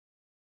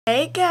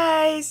Hey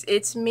guys,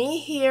 it's me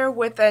here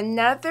with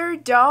another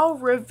doll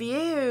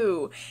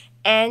review.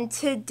 And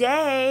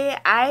today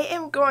I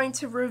am going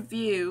to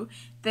review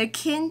the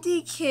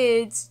Kindi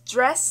Kids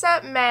Dress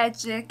Up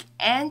Magic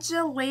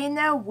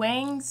Angelina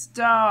Wings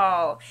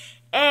doll.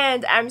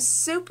 And I'm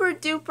super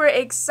duper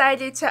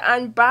excited to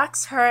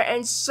unbox her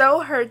and show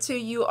her to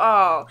you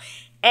all.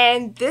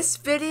 And this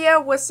video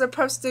was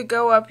supposed to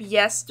go up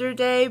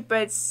yesterday,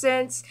 but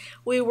since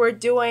we were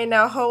doing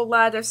a whole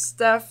lot of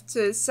stuff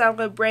to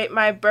celebrate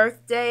my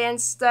birthday and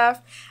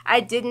stuff,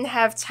 I didn't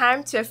have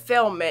time to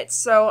film it.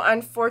 So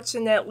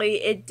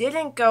unfortunately, it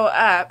didn't go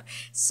up.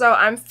 So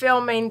I'm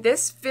filming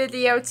this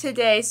video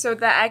today so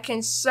that I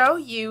can show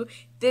you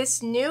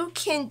this new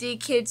Kindi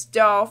Kids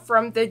doll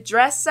from the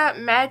Dress Up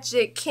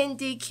Magic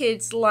Kindi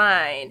Kids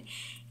line.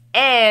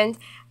 And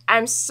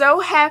I'm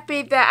so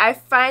happy that I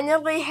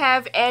finally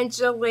have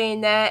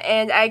Angelina,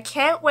 and I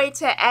can't wait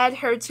to add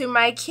her to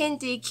my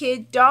Kindi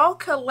Kid doll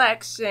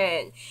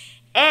collection.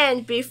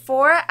 And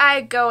before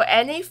I go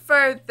any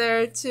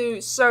further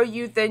to show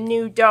you the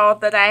new doll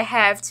that I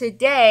have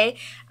today,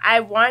 I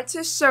want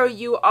to show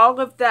you all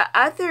of the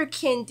other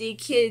Kindi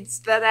Kids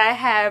that I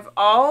have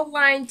all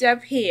lined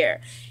up here.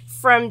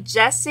 From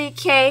Jessie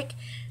Cake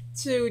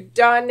to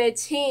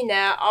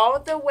Donatina, all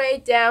the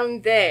way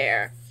down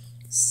there.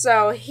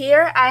 So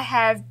here I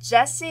have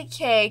Jessie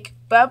Cake,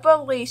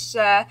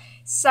 Bubbleisha,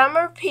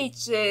 Summer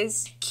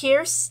Peaches,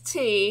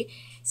 Kirsty,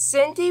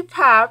 Cindy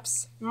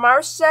Pops,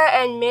 Marsha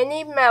and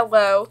Minnie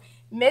Mellow,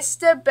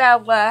 Mr.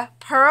 Bella,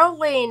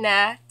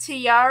 Pearlina,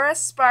 Tiara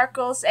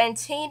Sparkles and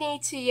Teeny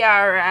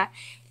Tiara,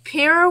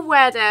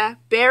 Pirouetta,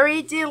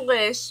 Berry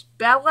Delish,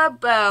 Bella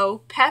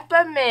Bow,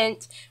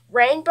 Peppermint,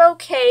 Rainbow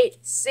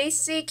Kate,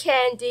 Cece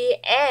Candy,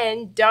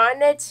 and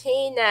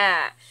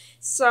Donatina.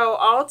 So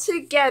all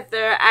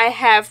together, I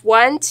have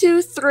 1,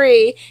 2,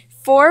 3,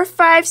 4,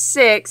 5,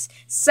 6,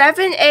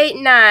 7, 8,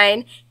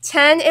 9,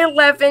 10,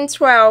 11,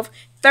 12,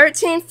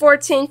 13,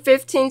 14,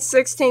 15,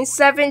 16,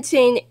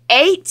 17,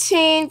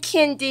 18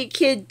 Kindi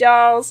Kid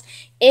dolls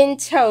in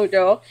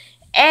total.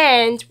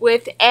 And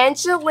with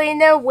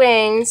Angelina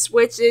Wings,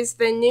 which is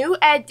the new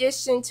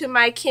addition to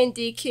my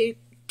Kindi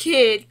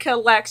Kid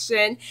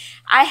collection,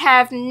 I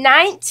have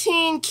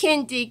 19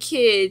 Kindi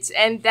Kids,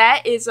 and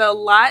that is a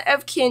lot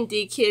of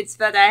Kindi Kids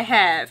that I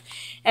have.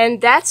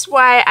 And that's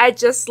why I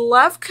just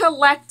love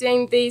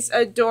collecting these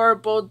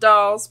adorable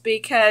dolls,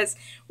 because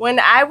when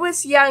I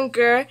was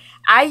younger,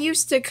 I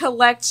used to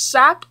collect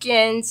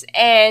Shopkins,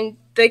 and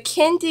the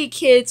Kindi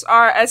Kids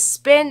are a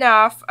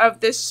spin-off of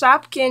the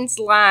Shopkins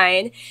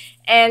line.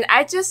 And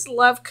I just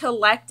love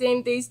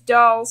collecting these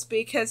dolls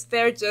because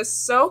they're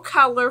just so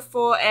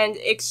colorful and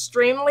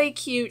extremely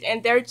cute,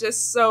 and they're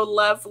just so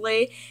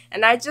lovely,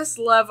 and I just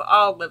love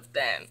all of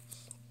them.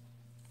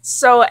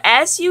 So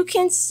as you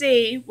can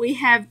see, we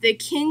have the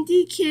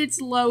Kindi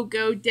Kids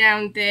logo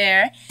down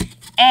there,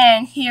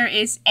 and here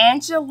is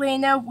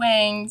Angelina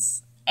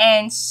Wings,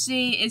 and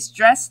she is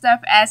dressed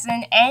up as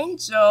an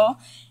angel.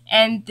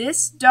 And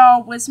this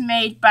doll was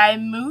made by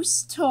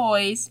Moose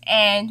Toys,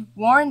 and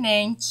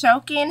warning,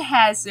 choking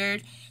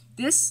hazard.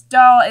 This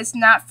doll is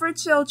not for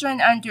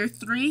children under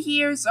 3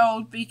 years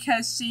old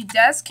because she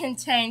does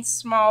contain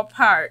small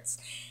parts.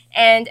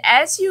 And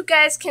as you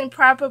guys can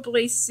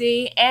probably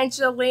see,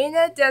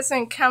 Angelina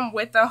doesn't come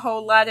with a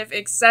whole lot of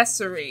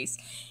accessories,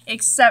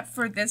 except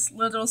for this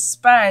little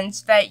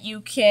sponge that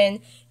you can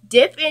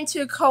dip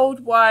into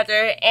cold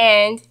water,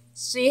 and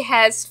she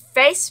has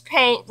face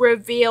paint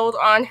revealed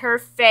on her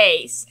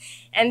face.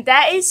 And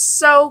that is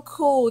so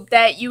cool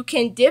that you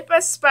can dip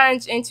a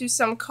sponge into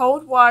some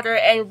cold water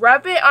and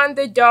rub it on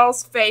the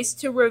doll's face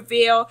to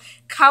reveal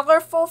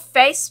colorful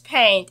face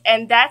paint.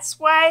 And that's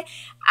why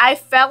I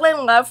fell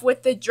in love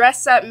with the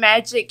Dress Up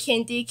Magic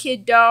Kindi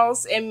Kid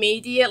dolls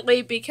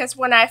immediately, because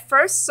when I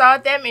first saw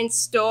them in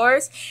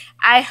stores,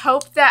 I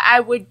hoped that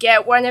I would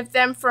get one of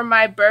them for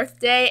my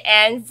birthday,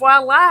 and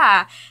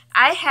voila!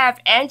 I have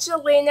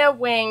Angelina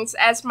Wings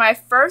as my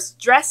first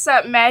Dress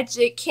Up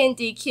Magic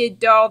Kindi Kid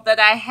doll that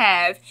I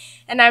have.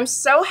 And I'm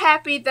so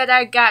happy that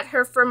I got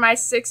her for my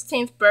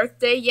 16th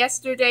birthday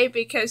yesterday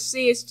because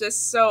she is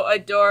just so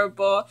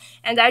adorable.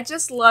 And I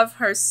just love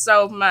her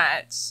so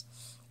much.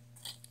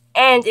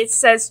 And it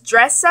says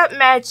Dress Up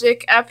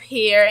Magic up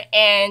here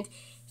and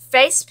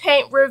face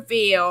paint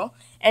reveal.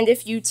 And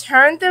if you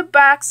turn the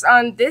box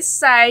on this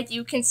side,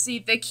 you can see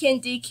the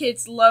Kindi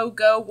Kids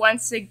logo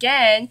once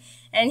again.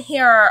 And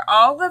here are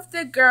all of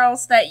the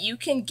girls that you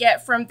can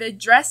get from the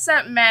Dress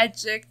Up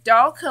Magic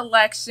doll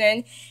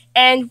collection.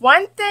 And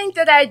one thing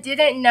that I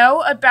didn't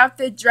know about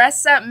the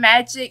Dress Up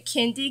Magic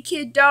Kindi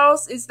Kid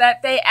dolls is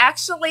that they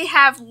actually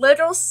have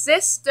little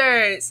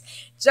sisters.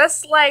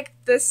 Just like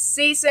the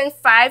Season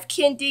 5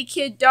 Kindi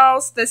Kid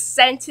dolls, the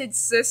Scented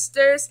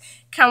Sisters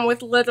come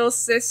with little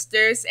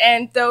sisters.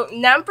 And the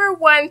number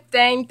one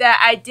thing that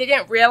I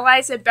didn't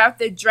realize about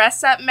the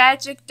Dress Up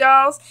Magic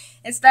dolls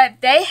is that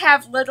they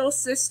have little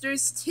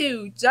sisters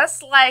too,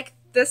 just like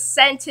the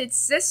Scented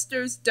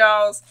Sisters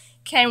dolls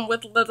came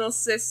with little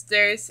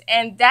sisters,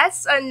 and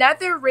that's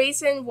another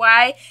reason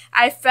why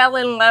I fell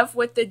in love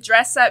with the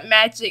Dress Up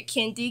Magic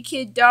Kindi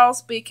Kid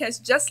dolls, because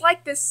just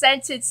like the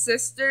Scented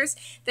Sisters,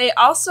 they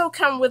also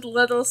come with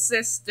little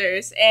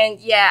sisters. And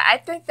yeah, I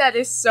think that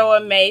is so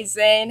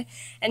amazing.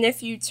 And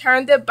if you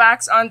turn the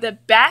box on the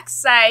back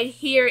side,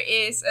 here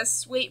is a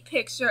sweet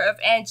picture of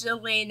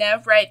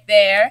Angelina right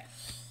there.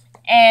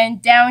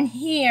 And down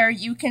here,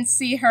 you can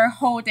see her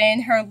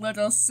holding her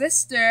little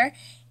sister.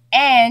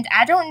 And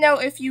I don't know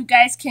if you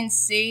guys can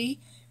see,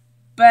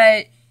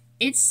 but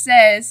it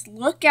says,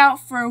 "Look out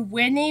for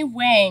Winnie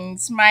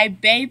Wings, my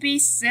baby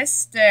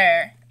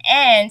sister."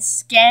 And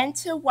scan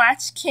to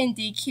watch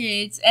Kindi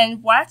Kids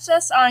and watch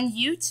us on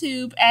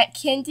YouTube at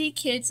Kindi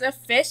Kids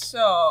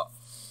Official.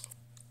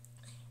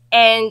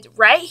 And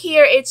right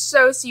here it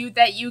shows you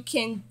that you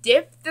can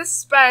dip the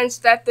sponge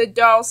that the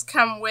dolls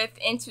come with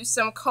into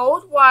some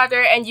cold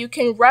water, and you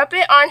can rub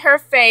it on her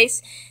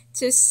face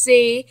to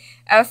see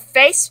a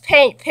face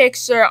paint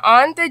picture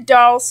on the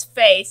doll's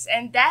face.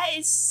 And that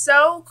is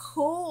so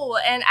cool,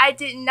 and I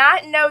did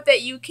not know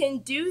that you can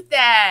do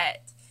that.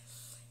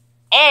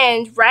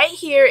 And right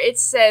here it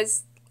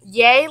says,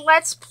 "Yay,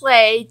 let's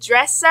play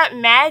Dress Up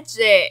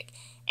Magic."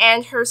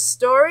 And her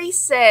story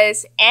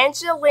says,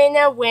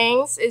 Angelina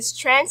Wings is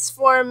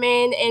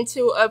transforming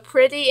into a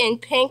pretty and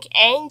pink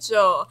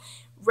angel.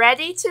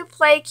 Ready to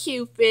play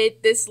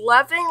Cupid, this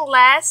loving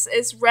lass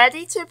is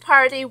ready to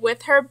party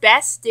with her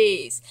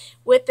besties.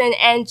 With an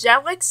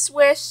angelic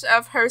swish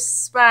of her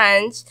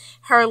sponge,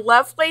 her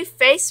lovely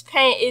face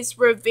paint is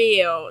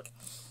revealed.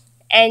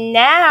 And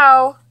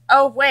now,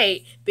 oh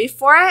wait,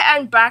 before I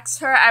unbox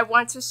her, I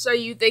want to show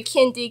you the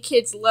Kindi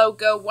Kids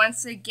logo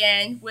once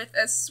again with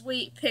a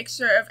sweet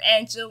picture of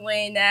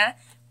Angelina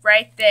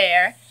right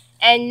there.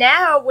 And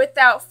now,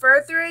 without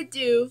further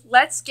ado,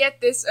 let's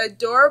get this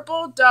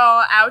adorable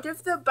doll out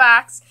of the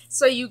box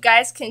so you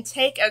guys can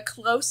take a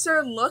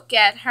closer look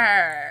at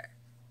her.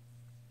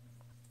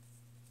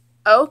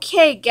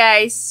 Okay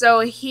guys,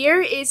 so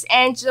here is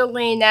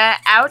Angelina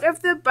out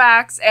of the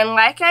box, and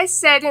like I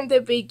said in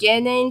the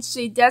beginning,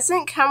 she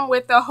doesn't come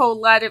with a whole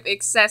lot of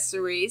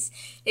accessories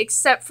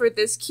except for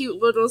this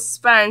cute little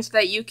sponge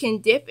that you can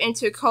dip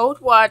into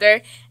cold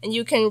water and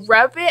you can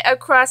rub it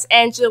across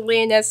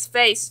Angelina's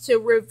face to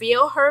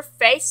reveal her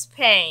face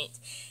paint.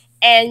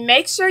 And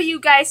make sure you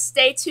guys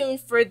stay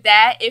tuned for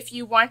that if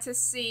you want to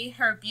see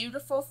her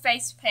beautiful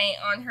face paint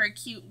on her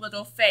cute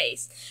little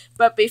face.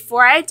 But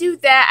before I do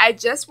that, I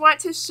just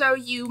want to show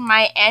you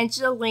my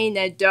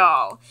Angelina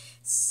doll.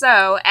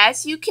 So,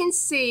 as you can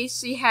see,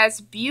 she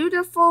has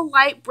beautiful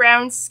light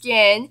brown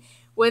skin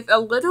with a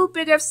little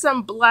bit of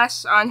some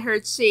blush on her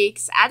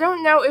cheeks. I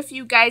don't know if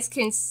you guys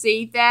can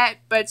see that,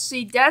 but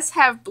she does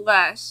have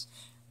blush.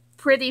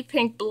 Pretty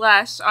pink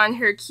blush on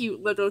her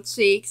cute little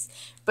cheeks.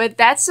 But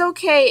that's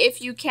okay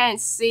if you can't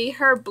see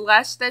her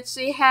blush that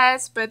she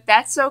has, but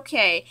that's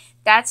okay.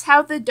 That's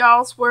how the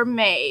dolls were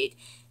made.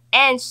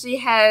 And she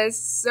has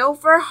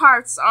silver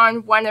hearts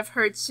on one of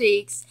her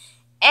cheeks.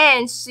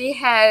 And she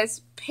has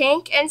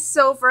pink and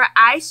silver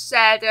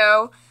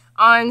eyeshadow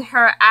on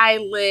her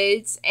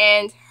eyelids.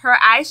 And her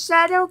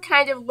eyeshadow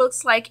kind of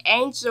looks like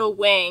angel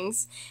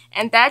wings.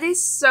 And that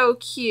is so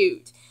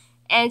cute.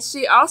 And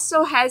she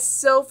also has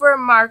silver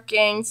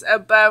markings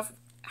above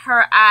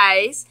her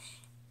eyes.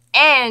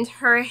 And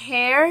her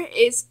hair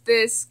is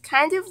this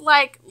kind of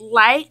like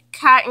light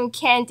cotton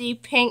candy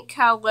pink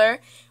color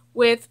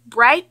with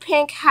bright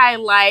pink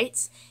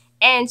highlights.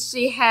 And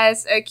she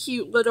has a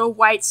cute little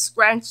white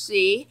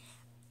scrunchie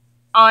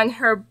on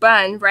her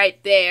bun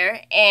right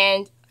there.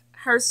 And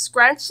her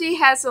scrunchie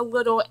has a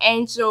little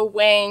angel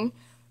wing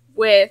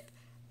with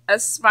a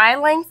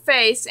smiling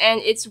face,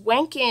 and it's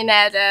winking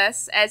at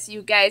us, as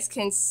you guys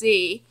can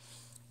see.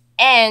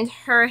 And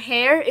her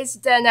hair is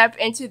done up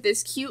into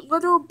this cute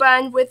little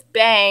bun with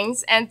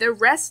bangs, and the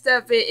rest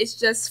of it is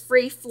just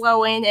free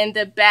flowing in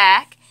the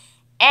back.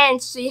 And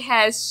she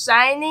has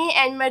shiny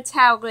and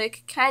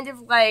metallic, kind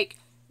of like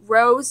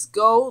rose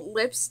gold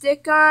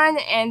lipstick on,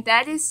 and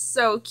that is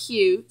so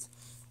cute.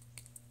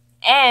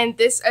 And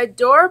this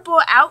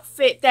adorable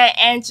outfit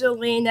that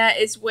Angelina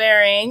is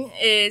wearing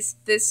is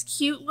this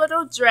cute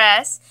little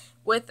dress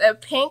with a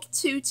pink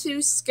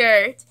tutu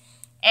skirt.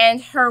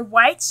 And her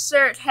white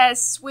shirt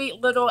has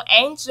sweet little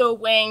angel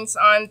wings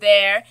on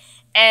there.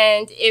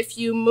 And if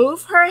you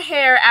move her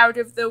hair out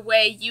of the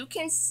way, you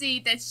can see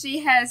that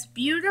she has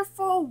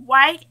beautiful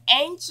white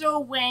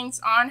angel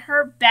wings on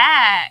her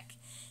back.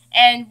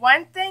 And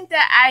one thing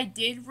that I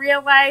did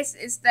realize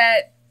is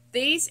that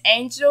these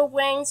angel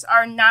wings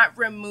are not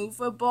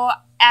removable.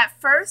 At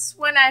first,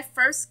 when I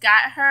first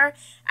got her,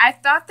 I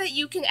thought that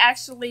you can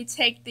actually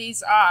take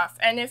these off.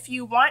 And if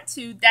you want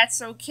to,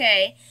 that's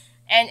okay.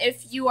 And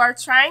if you are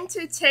trying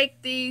to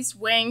take these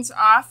wings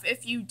off,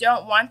 if you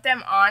don't want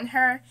them on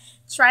her,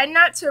 try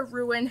not to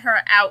ruin her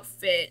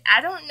outfit.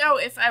 I don't know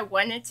if I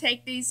want to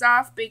take these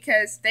off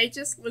because they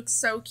just look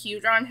so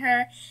cute on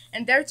her.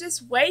 And they're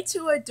just way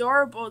too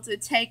adorable to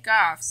take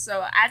off.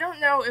 So I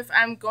don't know if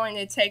I'm going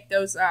to take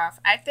those off.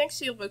 I think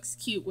she looks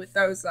cute with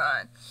those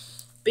on.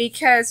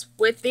 because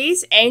with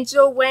these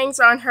angel wings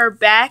on her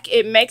back,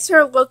 it makes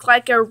her look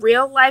like a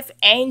real-life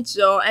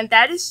angel, and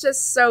that is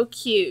just so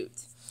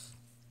cute.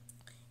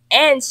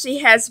 And she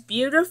has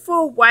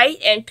beautiful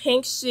white and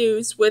pink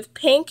shoes with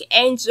pink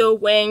angel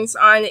wings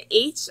on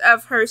each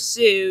of her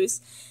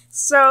shoes.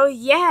 So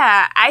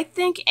yeah, I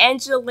think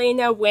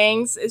Angelina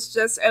Wings is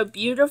just a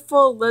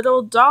beautiful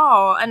little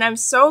doll, and I'm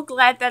so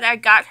glad that I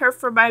got her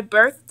for my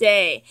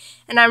birthday.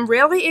 And I'm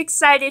really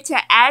excited to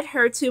add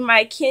her to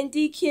my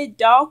Kindi Kid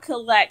doll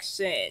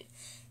collection.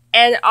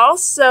 And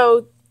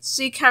also,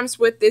 she comes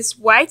with this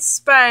white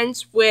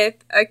sponge with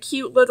a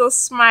cute little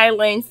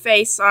smiling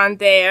face on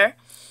there.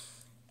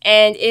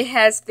 And it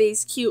has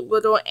these cute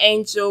little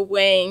angel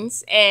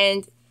wings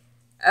and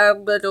a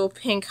little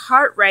pink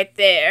heart right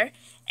there.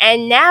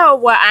 And now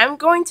what I'm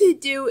going to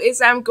do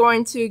is I'm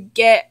going to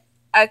get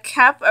a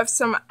cup of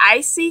some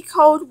icy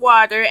cold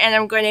water, and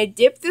I'm going to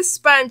dip the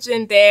sponge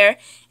in there,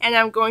 and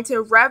I'm going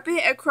to rub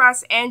it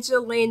across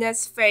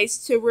Angelina's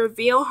face to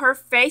reveal her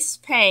face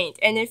paint.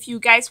 And if you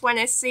guys want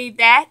to see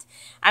that,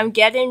 I'm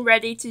getting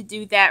ready to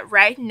do that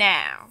right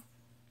now.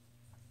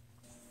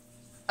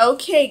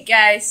 Okay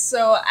guys,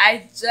 so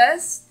I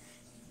just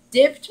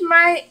dipped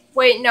my,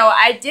 wait no,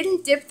 I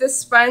didn't dip the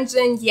sponge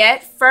in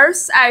yet.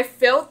 First I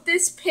filled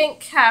this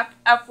pink cup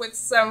up with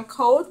some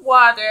cold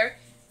water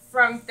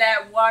from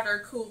that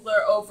water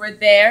cooler over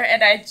there,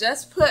 and I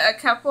just put a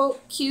couple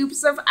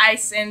cubes of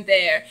ice in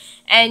there.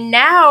 And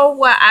now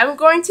what I'm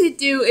going to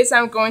do is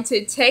I'm going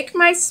to take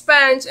my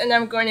sponge and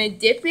I'm going to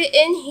dip it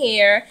in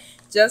here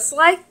just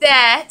like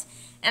that.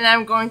 And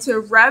I'm going to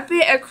rub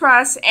it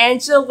across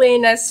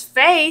Angelina's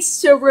face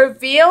to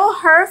reveal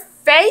her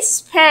face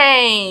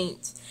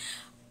paint.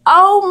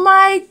 Oh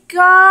my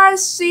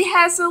gosh, she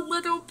has a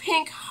little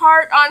pink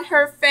heart on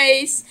her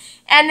face.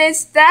 And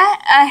is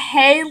that a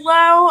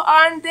halo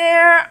on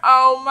there?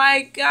 Oh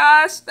my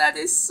gosh, that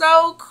is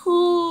so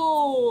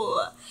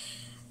cool.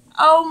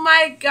 Oh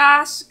my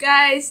gosh,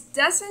 guys,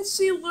 doesn't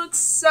she look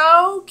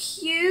so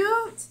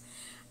cute?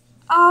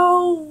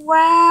 Oh,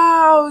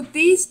 wow.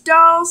 These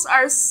dolls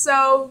are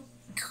so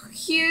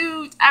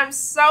cute. I'm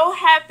so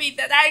happy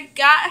that I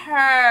got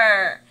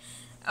her.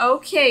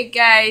 Okay,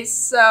 guys,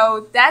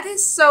 so that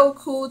is so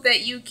cool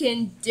that you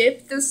can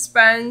dip the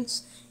sponge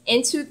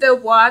into the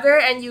water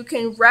and you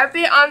can rub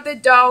it on the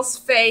doll's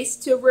face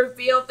to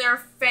reveal their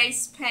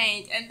face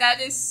paint. And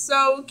that is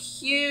so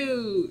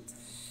cute.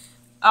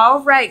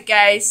 Alright,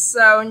 guys,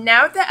 so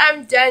now that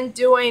I'm done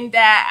doing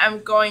that,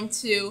 I'm going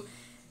to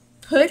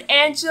put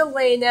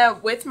Angelina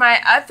with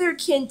my other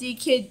Kindi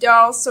Kid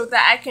dolls so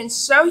that I can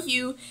show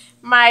you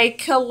my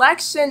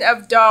collection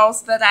of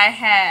dolls that I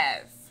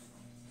have.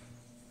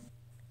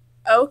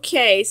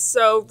 Okay,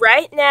 so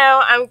right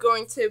now I'm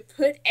going to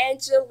put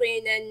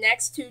Angelina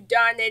next to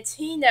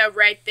Donatina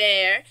right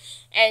there.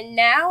 And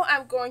now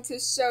I'm going to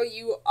show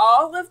you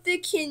all of the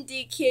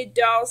Kindi Kid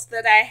dolls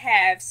that I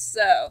have.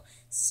 So,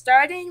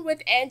 starting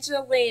with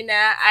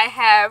Angelina, I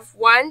have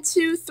 1,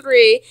 2,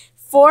 3,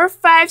 4,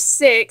 5,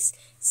 6,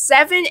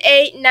 7,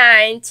 8,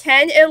 9,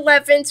 10,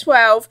 11,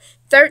 12,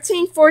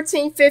 13,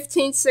 14,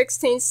 15,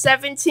 16,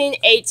 17,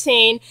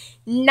 18,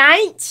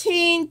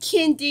 19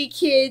 Kindi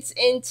Kids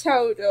in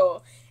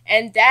total.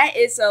 And that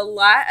is a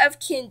lot of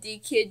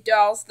Kindi Kid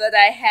dolls that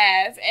I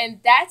have. And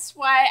that's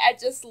why I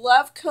just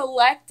love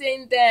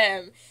collecting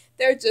them.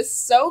 They're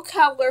just so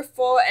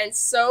colorful and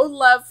so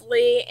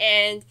lovely.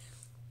 And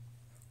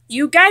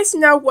you guys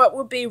know what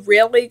would be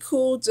really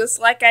cool, just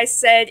like I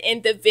said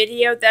in the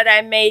video that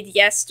I made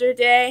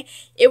yesterday?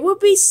 It would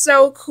be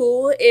so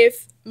cool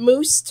if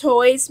Moose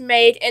Toys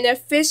made an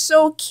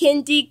official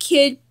Kindi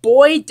Kid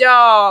boy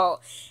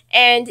doll.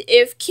 And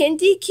if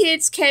Kindi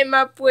Kids came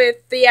up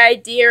with the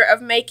idea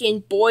of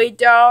making boy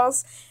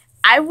dolls,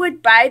 I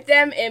would buy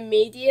them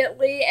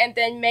immediately, and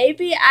then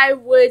maybe I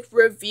would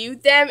review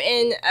them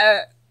in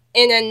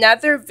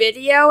another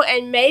video,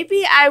 and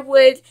maybe I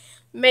would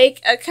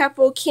make a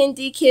couple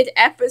Kindi Kid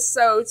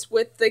episodes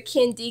with the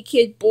Kindi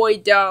Kid boy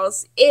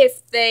dolls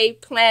if they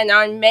plan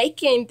on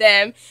making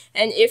them.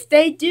 And if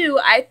they do,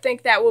 I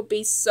think that would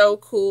be so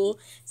cool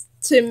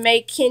to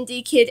make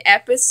Kindi Kid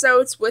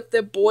episodes with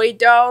the boy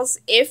dolls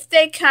if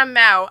they come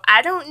out.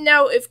 I don't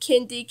know if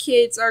Kindi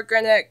Kids are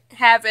gonna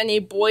have any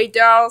boy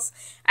dolls.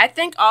 I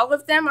think all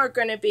of them are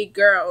gonna be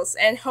girls.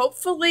 And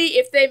hopefully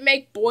if they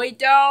make boy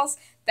dolls,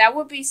 that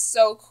would be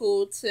so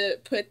cool to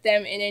put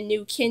them in a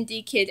new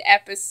Kindi Kid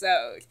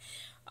episode.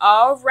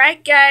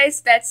 Alright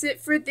guys, that's it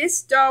for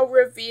this doll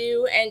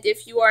review. And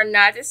if you are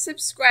not a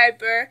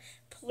subscriber,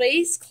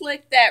 please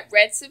click that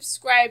red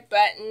subscribe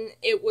button.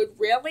 It would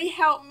really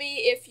help me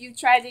if you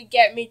try to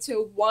get me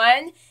to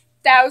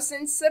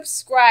 1,000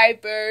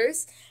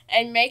 subscribers.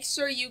 And make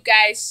sure you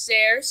guys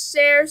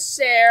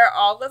share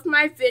all of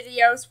my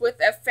videos with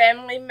a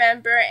family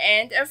member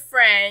and a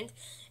friend.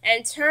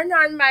 And turn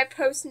on my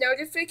post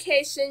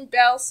notification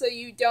bell so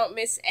you don't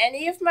miss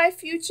any of my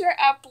future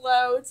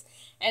uploads.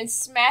 And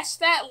smash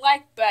that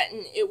like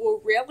button. It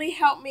will really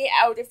help me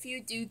out if you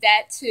do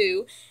that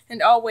too.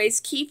 And always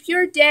keep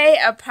your day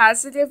a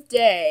positive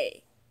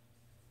day.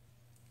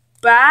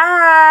 Bye!